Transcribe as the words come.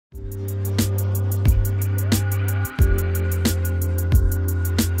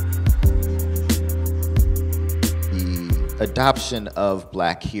adoption of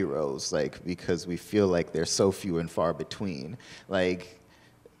black heroes, like, because we feel like they're so few and far between. Like,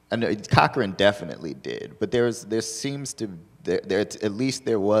 I know Cochran definitely did, but there seems to at least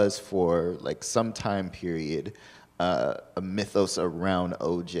there was for like some time period a mythos around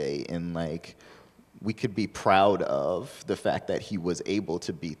OJ, and like we could be proud of the fact that he was able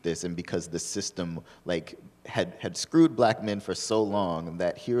to beat this, and because the system like had screwed black men for so long,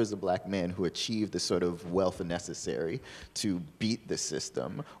 that here is a black man who achieved the sort of wealth necessary to beat the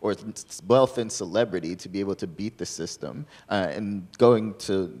system, or wealth and celebrity to be able to beat the system. And going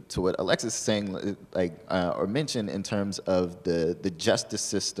to what Alexis is saying, like or mentioned in terms of the justice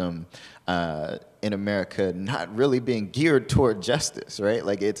system in America not really being geared toward justice, right?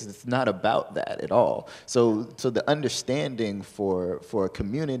 Like it's not about that at all. So the understanding for a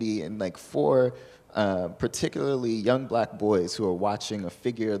community and like for particularly young black boys who are watching a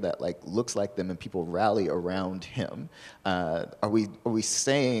figure that like looks like them and people rally around him, are we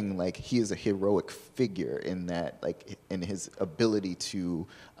saying like he is a heroic figure in that, like in his ability to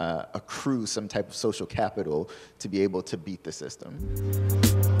accrue some type of social capital to be able to beat the system?